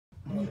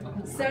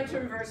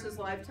Centrum versus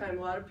Lifetime.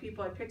 A lot of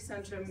people, I pick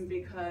Centrum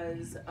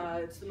because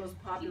it's the most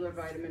popular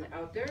vitamin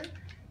out there.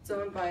 It's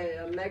owned by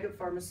a mega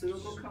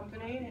pharmaceutical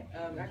company.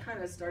 That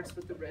kind of starts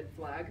with the red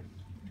flag.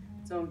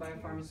 It's owned by a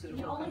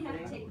pharmaceutical company. You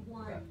only have to take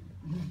one.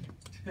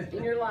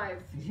 In your life.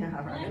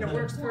 Yeah, right. And it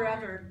works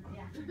forever.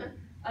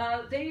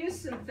 Yeah. They use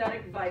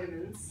synthetic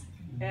vitamins,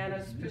 and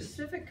a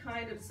specific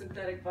kind of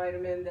synthetic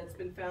vitamin that's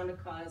been found to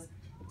cause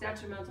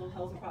detrimental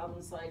health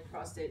problems like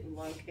prostate and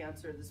lung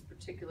cancer, this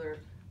particular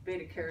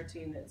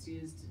beta-carotene that's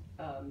used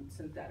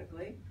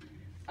synthetically.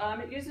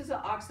 It uses an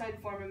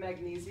oxide form of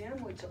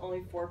magnesium, which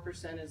only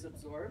 4% is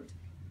absorbed.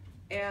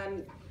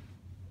 And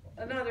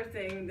another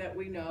thing that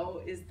we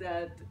know is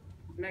that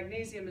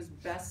magnesium is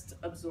best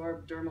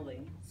absorbed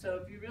dermally. So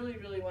if you really,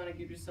 really want to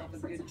give yourself a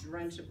good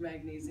drench of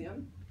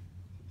magnesium.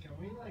 Can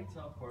we like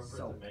tell corporate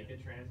to make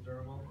it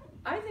transdermal?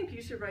 I think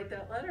you should write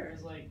that letter.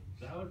 It's like,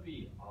 that would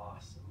be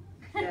awesome.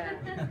 Yeah.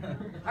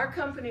 Our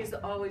company is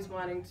always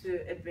wanting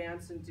to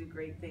advance and do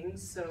great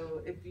things,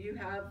 so if you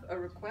have a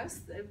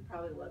request, they'd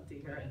probably love to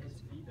hear it.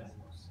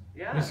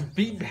 Yeah. There's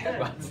feedback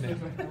box now.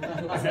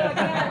 So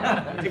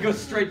again, It goes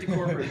straight to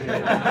corporate.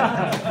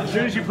 As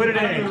soon as you put it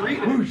in,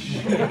 whoosh.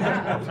 You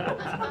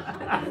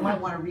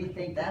might want to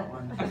rethink that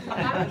one.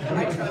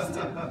 I trust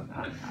him.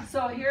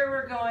 So here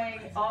we're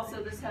going,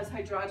 also this has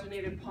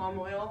hydrogenated palm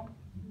oil.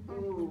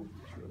 Ooh,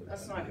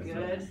 that's not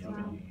good.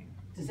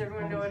 Does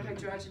everyone know what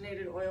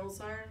hydrogenated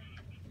oils are?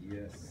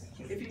 Yes.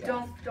 If you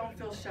don't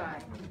feel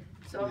shy.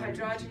 So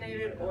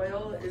hydrogenated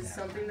oil is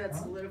something that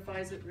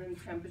solidifies at room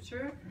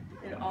temperature.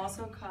 It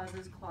also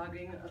causes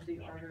clogging of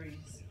the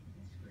arteries.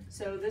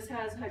 So this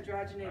has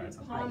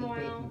hydrogenated palm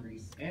oil.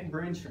 And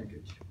brain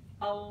shrinkage.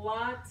 A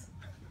lot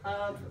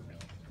of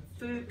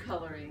food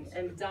coloring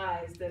and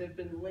dyes that have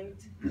been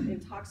linked in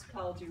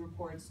toxicology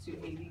reports to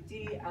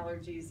ADD,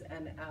 allergies,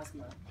 and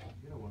asthma.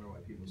 You don't wonder why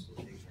people still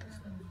take that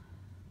stuff.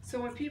 So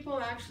when people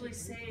actually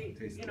say,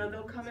 you know,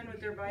 they'll come in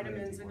with their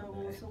vitamins and go,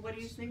 well, so what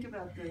do you think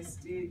about this?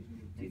 Do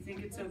you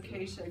think it's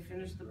okay? Should I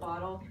finish the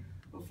bottle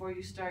before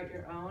you start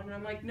your own? And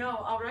I'm like, no,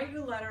 I'll write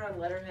you a letter on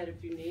letterhead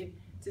if you need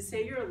to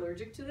say you're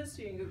allergic to this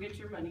so you can go get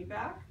your money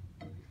back.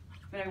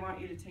 But I want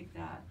you to take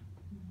that.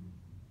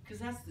 Because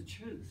that's the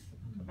truth.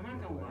 I'm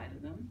not going to lie to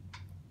them,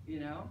 you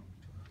know?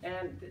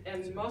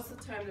 And most of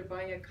the time they're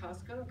buying at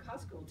Costco, and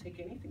Costco will take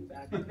anything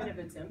back, even if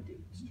it's empty.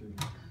 It's true.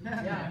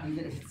 Yeah.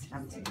 Even if it's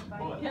empty.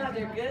 Yeah,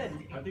 they're good.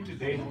 I think the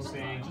Dave was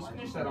saying, just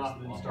finish that off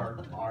and then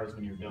start ours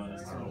when you're done.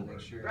 It's not over.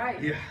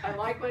 Right. Yeah. I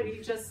like what he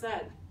just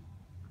said.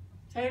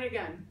 Say it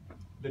again.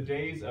 The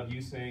days of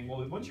you saying,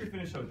 well, once you're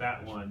finished with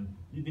that one,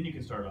 then you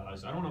can start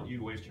ours. I don't want you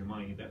to waste your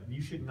money. That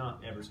you should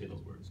not ever say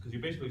those words, because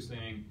you're basically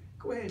saying,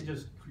 go ahead and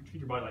just treat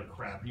your body like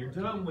crap. And you're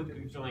done with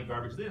feeling like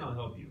garbage, then I'll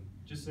help you.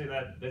 Just say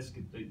that, let's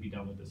be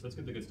done with this. Let's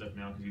get the good stuff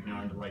now, because you're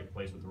now in the right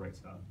place with the right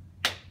stuff.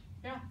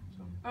 Yeah.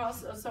 So.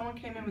 Also, someone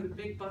came in with a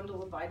big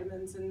bundle of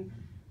vitamins and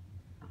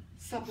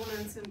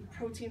supplements and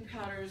protein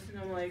powders, and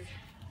I'm like,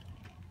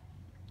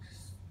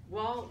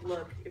 well,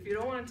 look, if you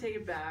don't want to take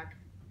it back,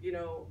 you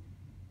know,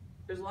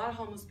 there's a lot of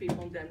homeless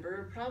people in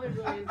Denver who probably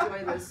really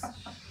enjoy this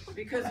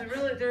because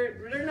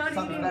they're not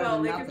eating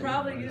well. They could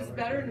probably use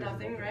better than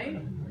nothing, right?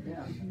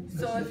 Yeah.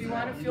 So if you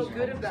want to feel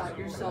good about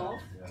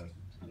yourself,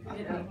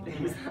 you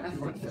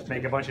know, Just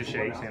make a bunch of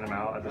shakes, hand them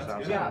out at the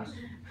stop yeah. signs.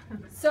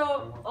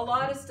 So a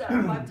lot of stuff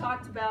I've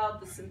talked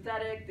about: the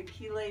synthetic, the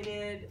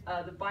chelated,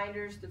 the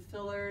binders, the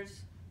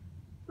fillers.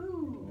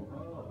 Ooh.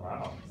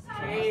 Wow.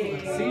 Hey.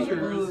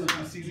 Seizures.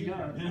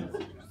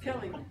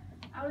 Kelly.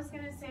 I was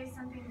going to say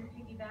something to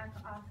piggyback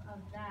off of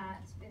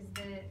that is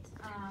that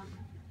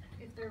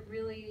if they're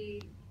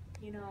really,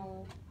 you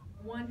know,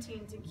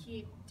 wanting to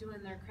keep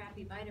doing their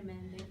crappy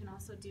vitamin, they can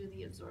also do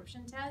the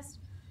absorption test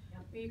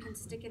where you can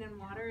stick it in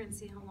water and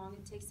see how long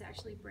it takes to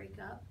actually break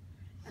up.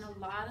 And a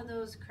lot of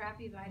those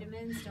crappy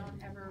vitamins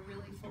don't ever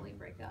really fully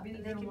break up.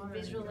 And they can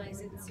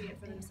visualize it and see it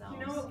for themselves.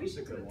 You know what? We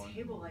should do a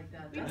table like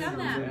that. We've done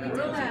that. We did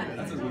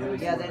that.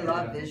 Yeah, they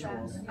love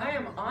visuals. I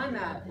am on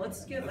that.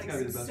 Let's get like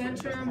some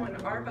Centrum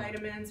and our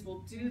vitamins.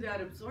 We'll do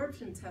that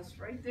absorption test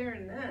right there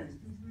and then.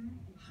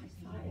 High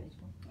five.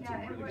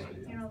 Yeah, it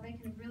would, you know, they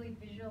can really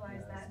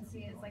visualize that and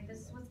see it's like, this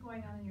is what's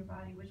going on in your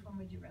body. Which one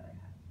would you rather have?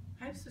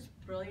 I have such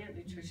brilliant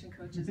nutrition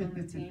coaches on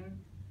the team.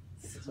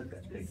 It's like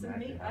that This big is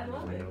neat. I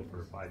love it.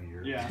 for 5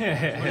 years.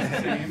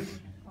 Yeah.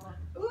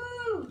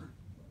 Ooh.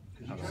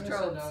 Could you try to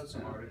send out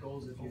some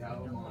articles if you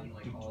have them on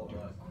like all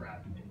the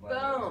crap in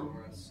Boom.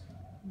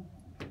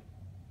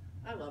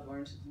 I love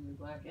orange and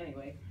black.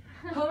 Anyway,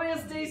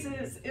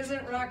 homeostasis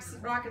isn't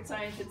rocket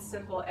science. It's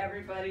simple.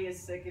 Everybody is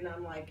sick, and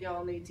I'm like,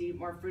 y'all need to eat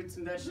more fruits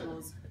and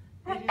vegetables.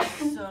 It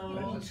is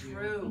so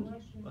true.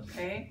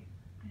 Okay.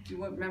 Do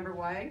you remember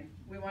why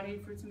we want to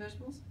eat fruits and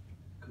vegetables?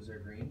 Because they're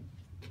green.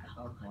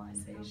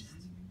 Alkalinization.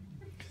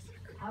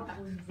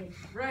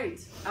 Right.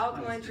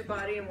 Alkalines your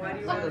body, and why do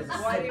you want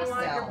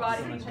your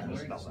body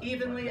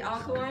evenly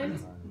alkaline?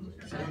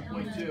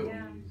 Point two.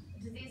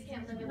 Disease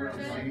can't live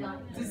in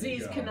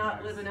Disease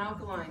cannot live in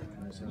alkaline.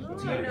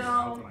 Do you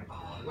know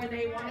when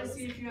they wanna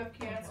see if you have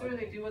cancer,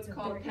 they do what's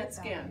called a PET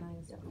scan.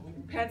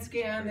 PET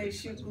scan, they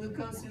shoot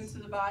glucose into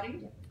the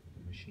body.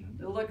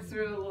 They look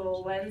through a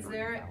little lens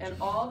there, and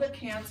all the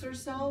cancer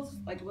cells,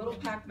 like little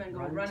Pac-Man,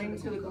 go running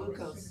to the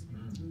glucose,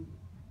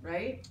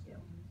 right?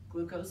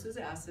 Glucose is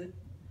acid.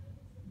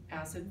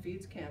 Acid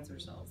feeds cancer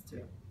cells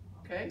too,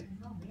 okay?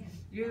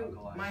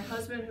 My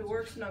husband who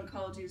works in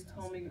oncology has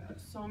told me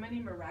so many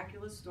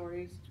miraculous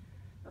stories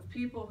of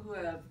people who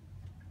have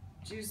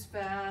juice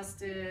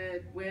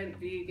fasted, went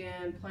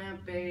vegan,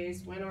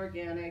 plant-based, went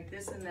organic,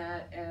 this and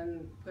that,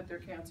 and put their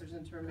cancers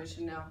into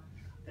remission. Now,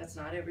 that's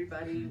not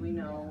everybody, we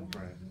know,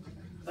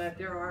 but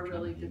there are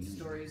really good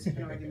stories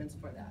and arguments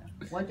for that.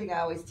 One thing I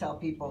always tell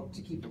people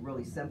to keep it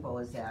really simple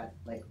is that,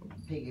 like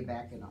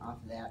piggybacking off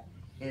of that,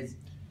 is,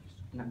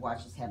 and I've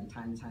watched this happen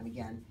time and time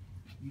again,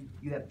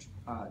 you have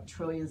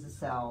trillions of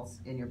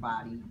cells in your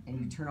body, and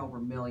you turn over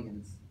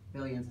millions,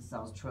 billions of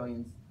cells,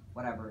 trillions,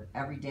 whatever.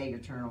 Every day you're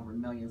turning over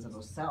millions of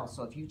those cells.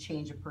 So if you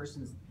change a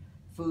person's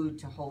food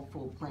to whole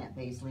food,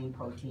 plant-based, lean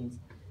proteins,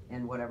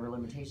 and whatever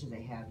limitations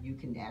they have, you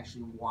can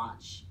actually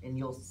watch, and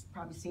you'll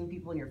probably seen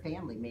people in your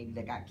family maybe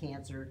that got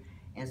cancer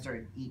and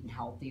started eating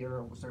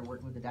healthier or started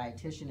working with a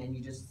dietitian, and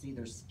you just see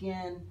their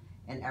skin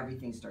and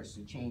everything starts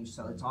to change.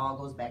 So it all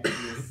goes back to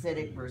the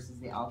acidic versus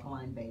the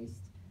alkaline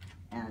based.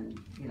 And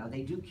you know,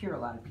 they do cure a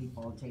lot of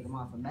people and take them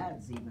off of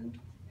meds even,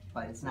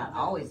 but it's not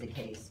always the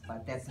case,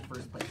 but that's the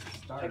first place to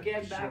start.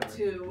 Again, back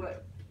to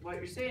what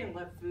you're saying,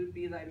 let food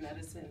be thy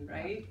medicine,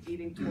 right?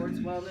 Eating towards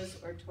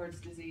wellness or towards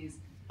disease.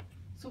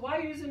 So why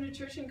use a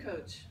nutrition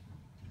coach?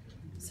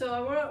 So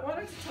I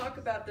wanted to talk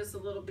about this a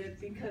little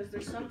bit because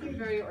there's something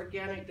very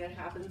organic that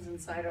happens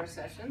inside our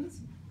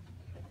sessions.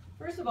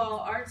 First of all,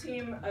 our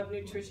team of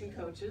nutrition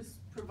coaches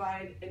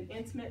provide an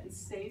intimate and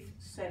safe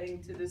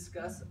setting to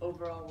discuss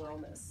overall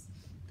wellness.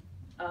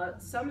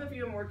 Some of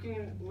you are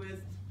working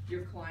with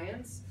your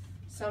clients,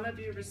 some of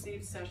you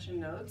receive session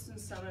notes, and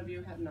some of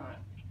you have not.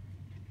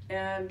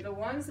 And the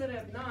ones that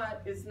have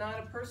not is not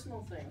a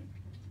personal thing.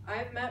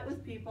 I've met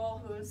with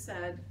people who have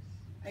said,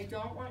 I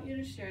don't want you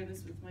to share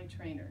this with my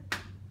trainer.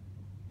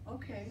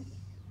 Okay,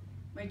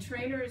 my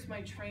trainer is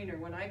my trainer.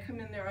 When I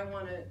come in there, I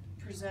want to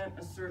present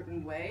a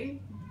certain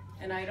way,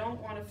 and I don't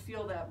want to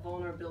feel that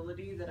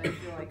vulnerability that I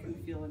feel I can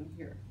feel in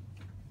here.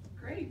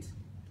 Great.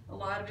 A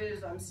lot of it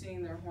is I'm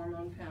seeing their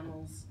hormone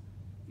panels.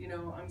 You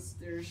know,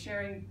 they're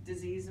sharing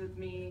disease with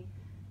me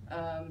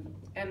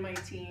and my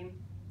team.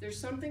 There's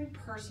something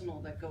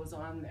personal that goes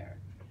on there.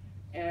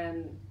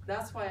 And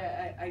that's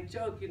why I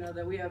joke, you know,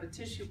 that we have a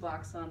tissue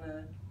box on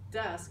the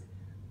desk,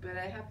 but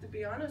I have to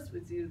be honest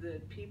with you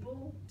that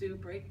people do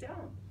break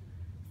down.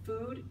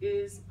 Food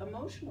is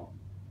emotional,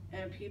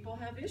 and people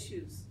have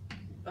issues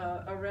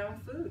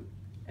around food,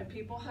 and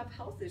people have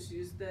health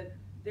issues that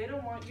they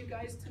don't want you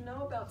guys to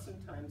know about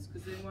sometimes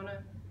because they want to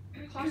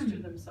posture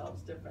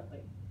themselves differently.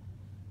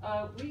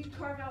 We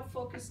carve out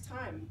focused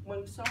time.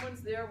 When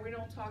someone's there, we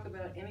don't talk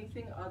about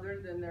anything other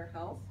than their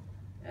health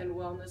and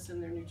wellness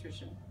and their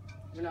nutrition.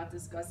 We're not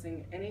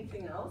discussing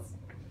anything else.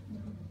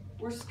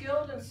 We're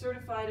skilled and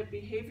certified at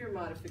behavior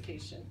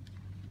modification.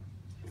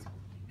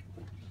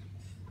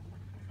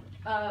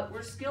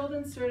 We're skilled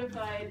and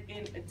certified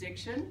in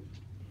addiction.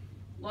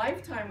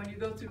 Lifetime, when you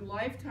go through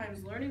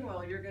Lifetime's Learning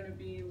Well, you're going to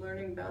be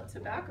learning about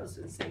tobacco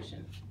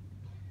cessation.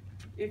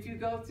 If you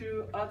go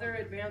through other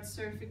advanced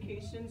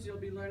certifications, you'll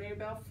be learning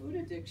about food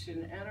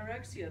addiction,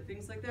 anorexia,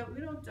 things like that.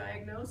 We don't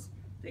diagnose,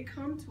 they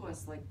come to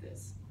us like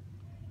this.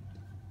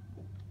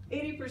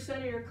 80%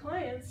 of your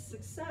clients'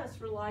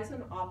 success relies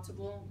on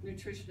optimal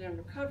nutrition and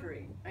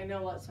recovery. I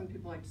know some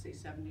people like to say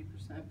 70%,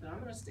 but I'm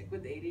going to stick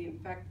with 80. In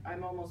fact,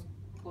 I'm almost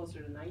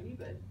closer to 90,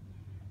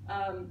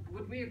 but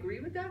would we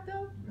agree with that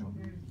though? No.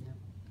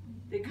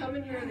 They come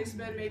in here and they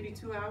spend maybe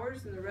 2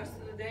 hours, and the rest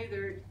of the day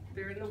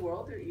they're in the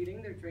world, they're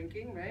eating, they're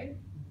drinking, right?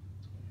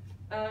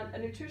 A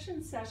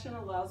nutrition session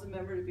allows a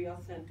member to be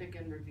authentic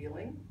and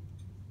revealing.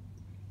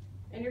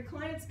 And your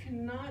clients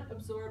cannot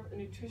absorb a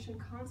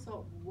nutrition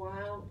consult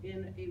while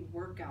in a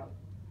workout.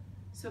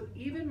 So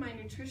even my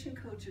nutrition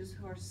coaches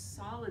who are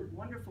solid,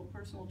 wonderful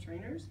personal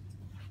trainers,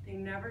 they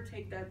never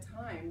take that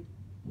time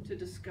to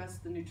discuss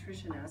the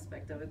nutrition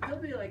aspect of it.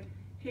 They'll be like,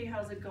 hey,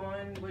 how's it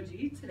going? What'd you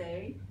eat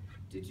today?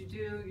 Did you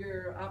do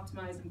your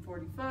Optimizing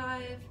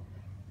 45?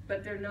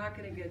 But they're not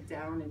gonna get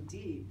down and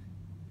deep.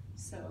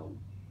 So,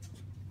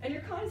 and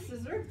your clients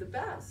deserve the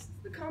best,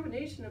 the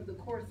combination of the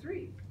core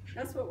three.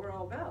 That's what we're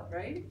all about,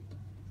 right?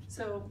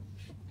 So,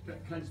 Can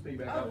I just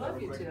piggyback I'd off that love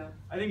real you quick? to.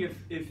 I think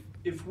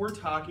if we're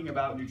talking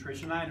about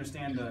nutrition, I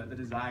understand the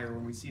desire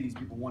when we see these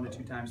people 1 to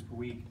 2 times per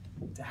week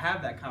to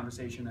have that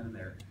conversation in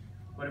there.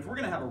 But if we're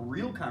going to have a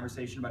real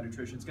conversation about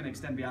nutrition, it's going to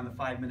extend beyond the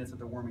 5 minutes that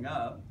they're warming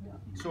up.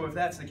 So if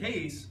that's the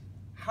case,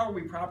 how are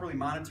we properly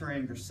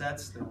monitoring their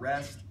sets, their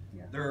rest,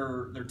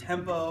 their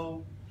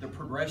tempo, their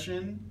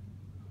progression,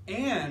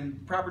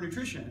 and proper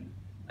nutrition?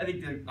 I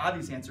think the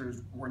obvious answer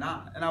is we're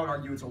not. And I would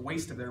argue it's a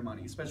waste of their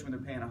money, especially when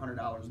they're paying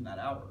 $100 in that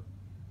hour,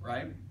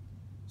 right?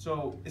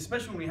 So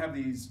especially when we have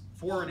these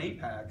 4 and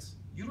 8 packs,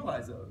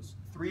 utilize those.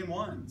 3 and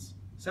 1s,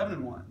 7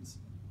 and 1s.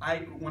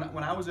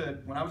 when I was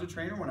a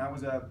trainer, when I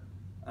was an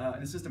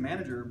assistant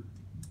manager,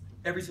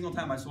 every single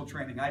time I sold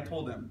training, I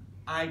told them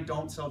I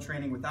don't sell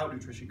training without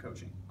nutrition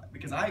coaching,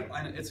 because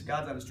it's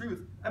God's honest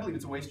truth. I believe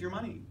it's a waste of your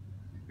money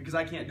because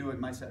I can't do it in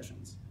my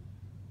sessions.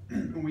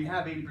 When we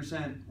have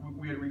 80%,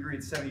 we agree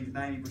it's 70 to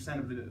 90%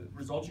 of the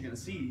results you're going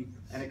to see,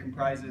 and it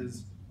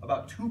comprises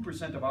about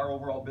 2% of our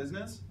overall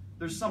business.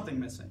 There's something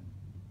missing.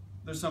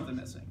 There's something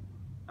missing.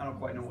 I don't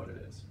quite know what it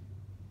is.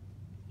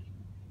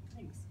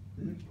 Thanks.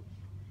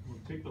 Well,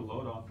 take the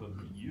load off of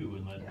you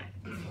and let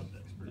the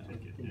expert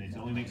take it. And it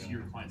only makes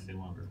your clients stay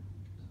longer.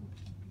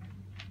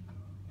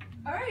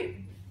 All right.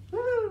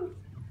 Woo!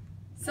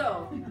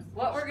 So,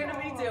 what we're going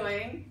to be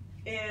doing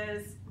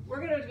is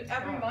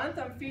every month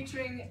I'm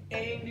featuring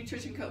a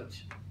nutrition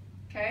coach.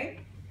 Okay?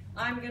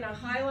 I'm going to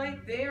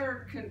highlight, they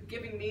are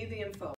giving me the info.